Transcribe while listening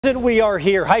And we are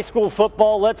here, high school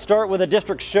football. Let's start with a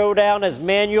district showdown as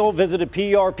Manual visited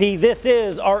PRP. This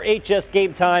is our HS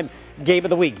GameTime game of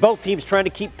the week. Both teams trying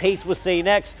to keep pace with St.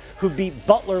 X, who beat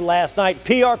Butler last night.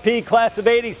 PRP, class of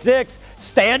 '86,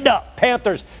 stand up.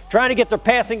 Panthers trying to get their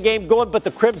passing game going, but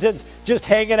the Crimsons just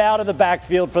hanging out in the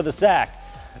backfield for the sack.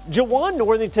 Jawan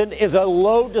Northington is a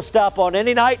load to stop on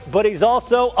any night, but he's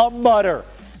also a mutter.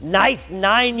 Nice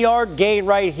 9-yard gain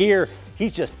right here.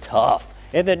 He's just tough.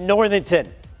 And then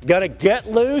Northington gonna get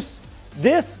loose.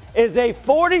 This is a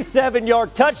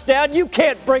 47-yard touchdown. You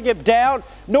can't bring him down.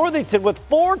 Northington with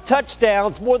 4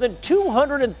 touchdowns, more than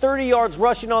 230 yards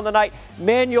rushing on the night.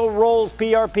 Manual rolls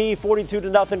PRP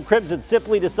 42-0. Crimson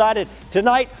simply decided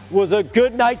tonight was a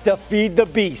good night to feed the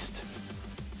beast.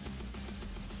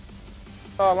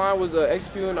 Our line was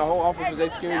executing, the whole offense was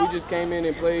executing. We just came in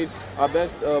and played our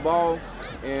best ball,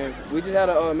 and we just had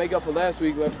to make up for last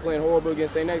week after playing horrible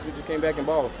against St. X. We just came back and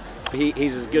balled.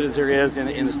 He's as good as there is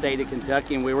in the state of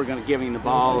Kentucky, and we were going to give him the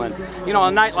ball. And you know,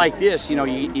 on a night like this, you know,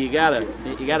 you gotta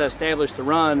establish the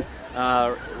run.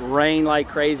 Rain like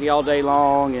crazy all day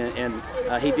long, and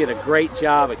he did a great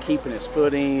job at keeping his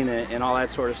footing and all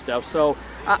that sort of stuff. So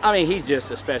I mean, he's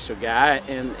just a special guy,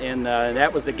 and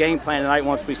that was the game plan tonight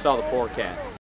once we saw the forecast.